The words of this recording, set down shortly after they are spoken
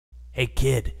Hey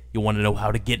kid, you want to know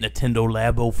how to get Nintendo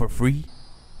Labo for free?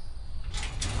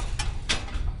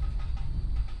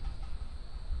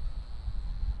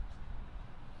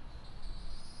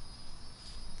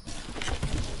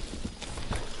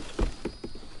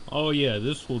 Oh yeah,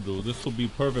 this will do. This will be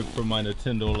perfect for my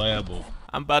Nintendo Labo.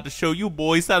 I'm about to show you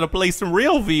boys how to play some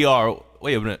real VR.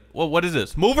 Wait a minute, what is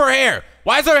this? Move her hair!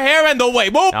 Why is her hair in the way?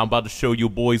 Move! Now I'm about to show you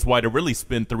boys why to really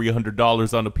spend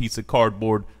 $300 on a piece of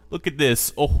cardboard. Look at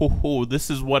this. Oh, this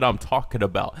is what I'm talking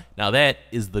about. Now that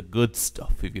is the good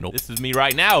stuff, if you know. This is me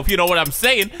right now, if you know what I'm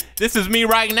saying. This is me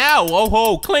right now.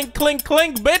 Oh, clink, clink,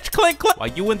 clink, bitch, clink, clink. While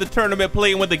you in the tournament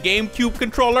playing with the GameCube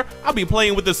controller, I'll be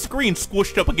playing with the screen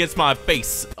squished up against my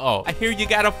face. Oh, I hear you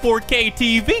got a 4K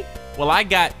TV? Well, I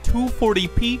got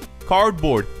 240p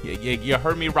cardboard. You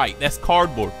heard me right. That's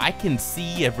cardboard. I can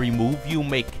see every move you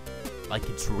make like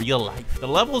it's real life. The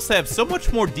levels have so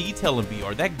much more detail in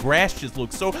VR. That grass just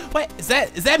looks so... Wait, is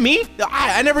that me?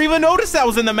 I never even noticed that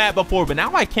was in the map before, but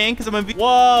now I can because I'm in VR.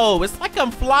 Whoa, it's like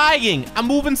I'm flying. I'm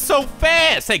moving so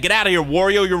fast. Hey, get out of here,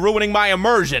 Wario. You're ruining my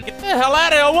immersion. Get the hell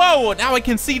out of here. Whoa, now I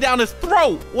can see down his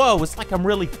throat. Whoa, it's like I'm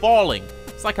really falling.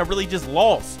 It's like I really just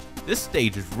lost. This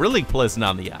stage is really pleasant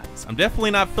on the eyes. I'm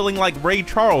definitely not feeling like Ray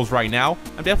Charles right now.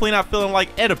 I'm definitely not feeling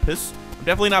like Oedipus. I'm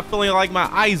definitely not feeling like my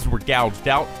eyes were gouged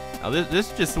out. Now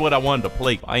this is just what I wanted to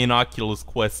play. Buy an Oculus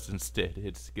Quest instead.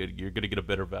 It's good. You're gonna get a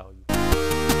better value.